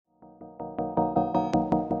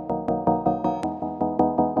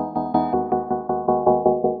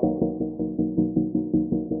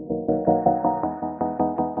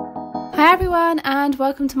Hey everyone, and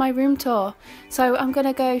welcome to my room tour. So I'm going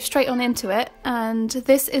to go straight on into it, and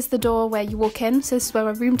this is the door where you walk in, so this is where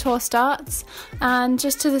my room tour starts. And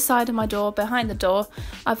just to the side of my door, behind the door,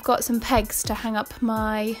 I've got some pegs to hang up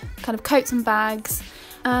my kind of coats and bags.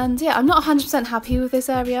 And yeah, I'm not 100% happy with this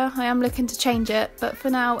area. I am looking to change it, but for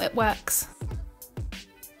now it works.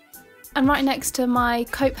 And right next to my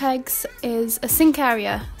coat pegs is a sink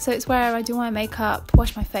area, so it's where I do my makeup,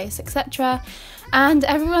 wash my face, etc. And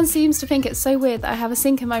everyone seems to think it's so weird that I have a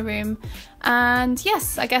sink in my room. And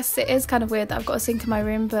yes, I guess it is kind of weird that I've got a sink in my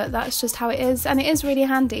room, but that's just how it is, and it is really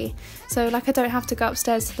handy. So like I don't have to go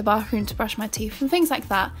upstairs to the bathroom to brush my teeth and things like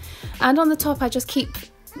that. And on the top I just keep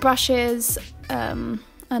brushes and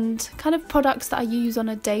kind of products that I use on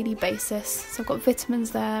a daily basis. So I've got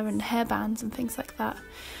vitamins there and hairbands and things like that.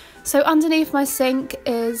 So underneath my sink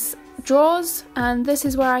is drawers, and this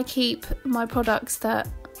is where I keep my products that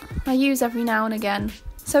I use every now and again.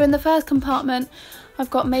 So in the first compartment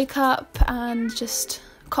I've got makeup and just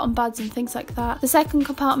cotton buds and things like that. The second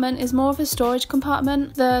compartment is more of a storage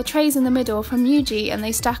compartment. The trays in the middle are from Muji and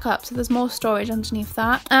they stack up, so there's more storage underneath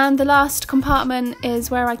that. And the last compartment is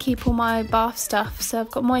where I keep all my bath stuff. So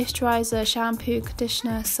I've got moisturiser, shampoo,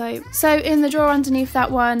 conditioner, soap. So in the drawer underneath that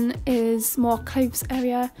one is more clothes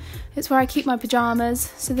area. It's where I keep my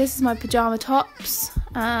pyjamas. So this is my pyjama tops,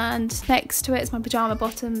 and next to it is my pyjama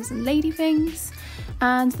bottoms and lady things.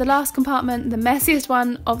 And the last compartment, the messiest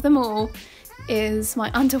one of them all, is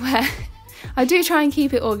my underwear. I do try and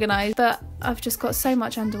keep it organised, but I've just got so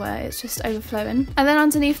much underwear, it's just overflowing. And then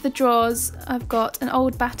underneath the drawers I've got an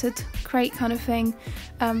old battered crate kind of thing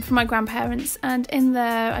from my grandparents, and in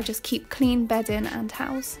there I just keep clean bedding and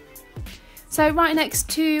towels. So right next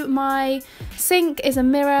to my sink is a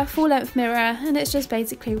mirror, full length mirror, and it's just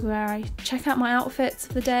basically where I check out my outfits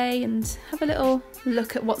for the day and have a little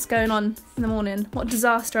look at what's going on in the morning, what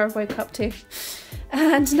disaster I've woke up to.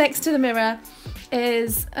 And next to the mirror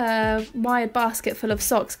is a wired basket full of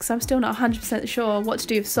socks, because I'm still not 100% sure what to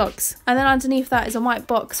do with socks. And then underneath that is a white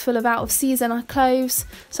box full of out of season clothes,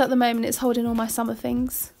 so at the moment it's holding all my summer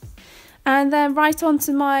things. And then right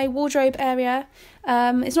onto my wardrobe area,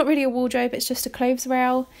 it's not really a wardrobe, it's just a clothes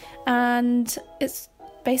rail, and it's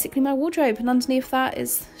basically my wardrobe, and underneath that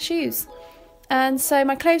is shoes. And so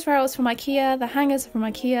my clothes rail is from IKEA, the hangers are from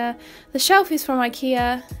IKEA, the shelf is from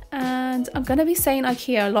IKEA, and I'm going to be saying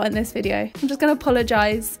IKEA a lot in this video. I'm just going to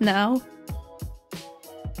apologise now.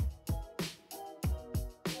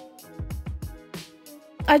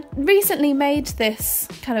 I recently made this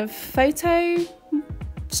kind of photo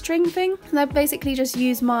string thing, and I basically just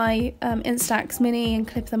use my Instax mini and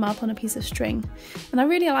clip them up on a piece of string, and I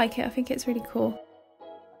really like it. I think it's really cool.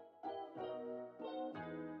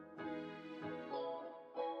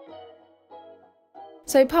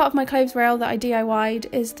 So part of my clothes rail that I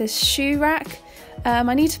DIY'd is this shoe rack.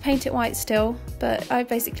 I need to paint it white still, but I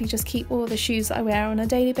basically just keep all the shoes that I wear on a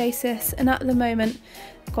daily basis, and at the moment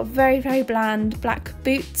I've got very, very bland black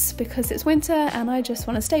boots because it's winter and I just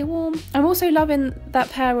want to stay warm. I'm also loving that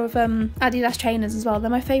pair of Adidas trainers as well. They're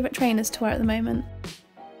my favourite trainers to wear at the moment.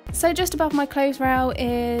 So just above my clothes rail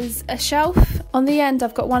is a shelf. On the end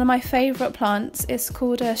I've got one of my favourite plants. It's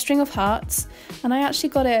called a string of hearts, and I actually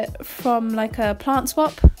got it from like a plant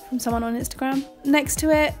swap from someone on Instagram. Next to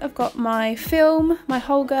it I've got my film, my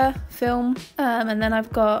Holger film, and then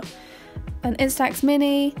I've got an Instax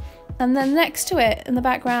mini, and then next to it in the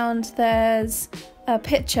background there's a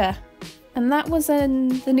picture, and that was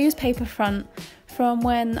in the newspaper front from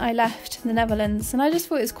when I left the Netherlands, and I just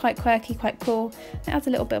thought it was quite quirky, quite cool. It adds a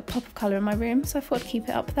little bit of pop of colour in my room, so I thought I'd keep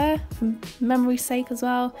it up there for memory's sake as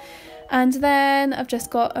well. And then I've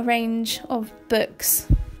just got a range of books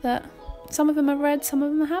that some of them I've read, some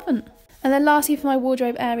of them I haven't. And then lastly, for my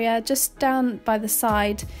wardrobe area, just down by the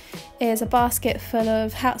side is a basket full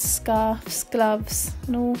of hats, scarves, gloves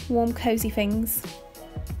and all warm cosy things.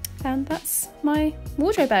 And that's my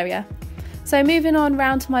wardrobe area. So moving on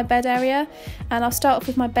round to my bed area, and I'll start off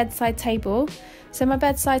with my bedside table. So my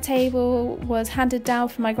bedside table was handed down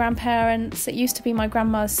from my grandparents. It used to be my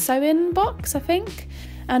grandma's sewing box, I think.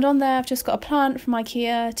 And on there I've just got a plant from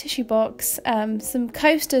IKEA, tissue box, some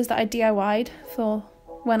coasters that I DIY'd for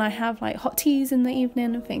when I have like hot teas in the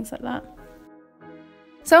evening and things like that.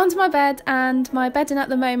 So onto my bed, and my bedding at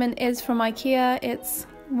the moment is from IKEA. It's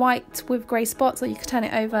white with grey spots, or you can turn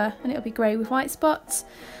it over and it'll be grey with white spots.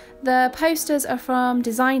 The posters are from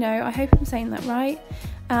Designo, I hope I'm saying that right,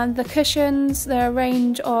 and the cushions, they're a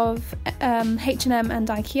range of H&M and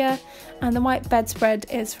IKEA, and the white bedspread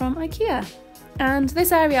is from IKEA. And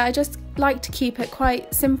this area, I just like to keep it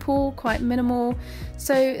quite simple, quite minimal,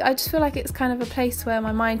 so I just feel like it's kind of a place where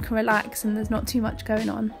my mind can relax and there's not too much going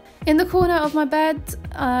on. In the corner of my bed,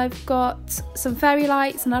 I've got some fairy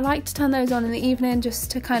lights, and I like to turn those on in the evening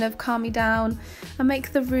just to kind of calm me down and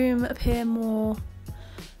make the room appear more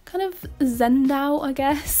kind of zened out, I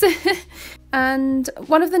guess. And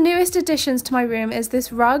one of the newest additions to my room is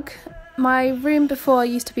this rug. My room before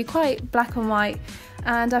used to be quite black and white,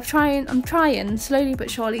 and I'm trying slowly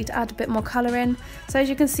but surely to add a bit more colour in. So as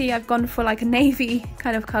you can see, I've gone for like a navy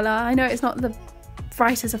kind of colour. I know it's not the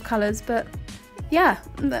brightest of colours, but yeah,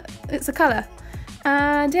 it's a colour.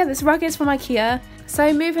 And yeah, this rug is from IKEA.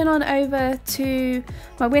 So moving on over to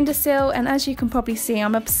my windowsill, and as you can probably see,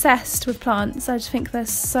 I'm obsessed with plants. I just think they're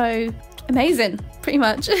so amazing, pretty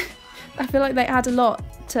much. I feel like they add a lot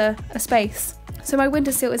to a space. So my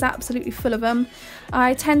windowsill is absolutely full of them.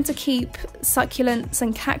 I tend to keep succulents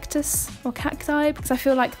and cactus or cacti because I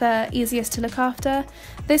feel like they're easiest to look after.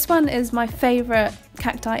 This one is my favourite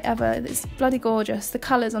cacti ever. It's bloody gorgeous. The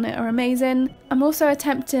colours on it are amazing. I'm also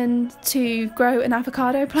attempting to grow an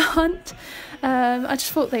avocado plant. I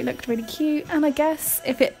just thought they looked really cute, and I guess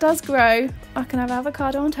if it does grow, I can have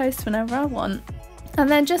avocado on toast whenever I want. And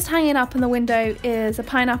then just hanging up in the window is a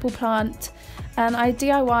pineapple plant. And I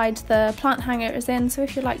DIY'd the plant hanger it was in, so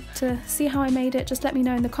if you'd like to see how I made it, just let me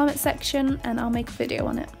know in the comment section and I'll make a video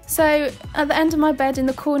on it. So at the end of my bed in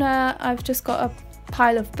the corner, I've just got a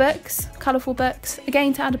pile of books, colourful books,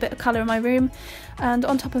 again to add a bit of colour in my room. And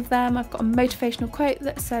on top of them I've got a motivational quote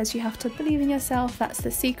that says you have to believe in yourself, that's the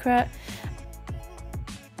secret.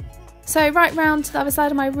 So right round to the other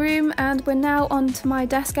side of my room, and we're now on to my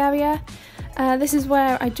desk area. This is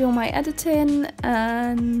where I do all my editing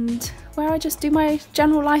and where I just do my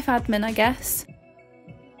general life admin, I guess.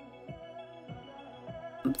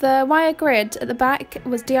 The wire grid at the back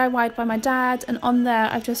was DIY'd by my dad, and on there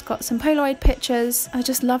I've just got some Polaroid pictures. I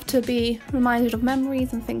just love to be reminded of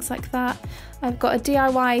memories and things like that. I've got a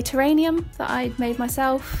DIY terrarium that I made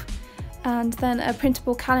myself, and then a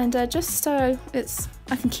printable calendar just so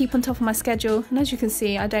I can keep on top of my schedule. And as you can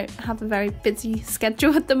see, I don't have a very busy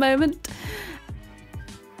schedule at the moment.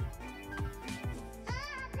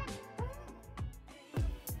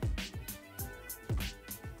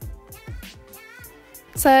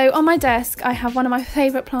 So on my desk I have one of my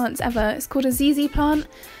favourite plants ever. It's called a ZZ plant.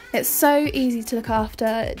 It's so easy to look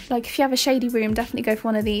after. Like if you have a shady room, definitely go for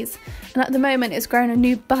one of these. And at the moment it's grown a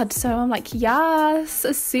new bud, so I'm like, yes,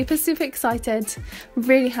 super excited.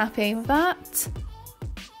 Really happy with that.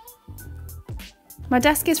 My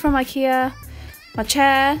desk is from IKEA. My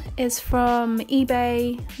chair is from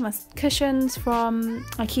eBay. My cushions from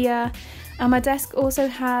IKEA. And my desk also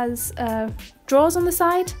has drawers on the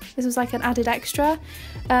side. This was like an added extra.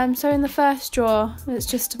 So in the first drawer, it's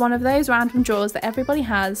just one of those random drawers that everybody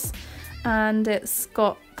has, and it's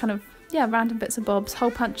got kind of, yeah, random bits and bobs, hole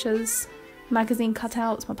punchers, magazine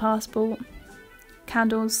cutouts, my passport,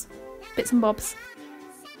 candles, bits and bobs.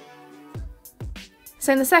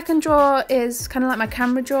 So in the second drawer is kind of like my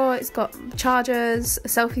camera drawer. It's got chargers, a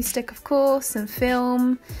selfie stick of course, and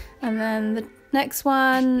film, and then the next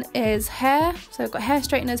one is hair. So I've got hair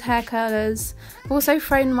straighteners, hair curlers. I've also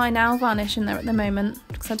thrown my nail varnish in there at the moment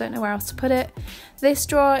because I don't know where else to put it. This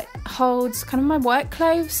drawer holds kind of my work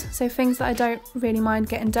clothes, so things that I don't really mind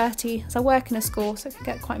getting dirty, as I work in a school so it can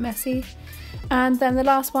get quite messy. And then the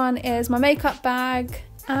last one is my makeup bag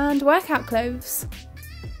and workout clothes.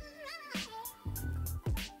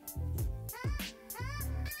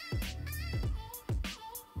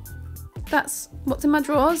 That's what's in my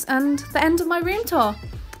drawers and the end of my room tour.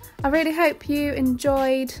 I really hope you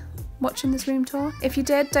enjoyed watching this room tour. If you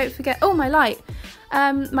did, don't forget, oh, my light.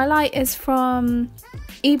 My light is from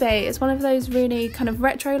eBay. It's one of those really kind of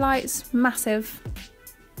retro lights, massive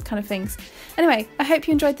kind of things. Anyway, I hope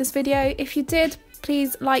you enjoyed this video. If you did,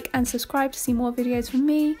 please like and subscribe to see more videos from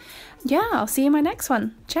me. Yeah, I'll see you in my next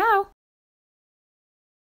one. Ciao!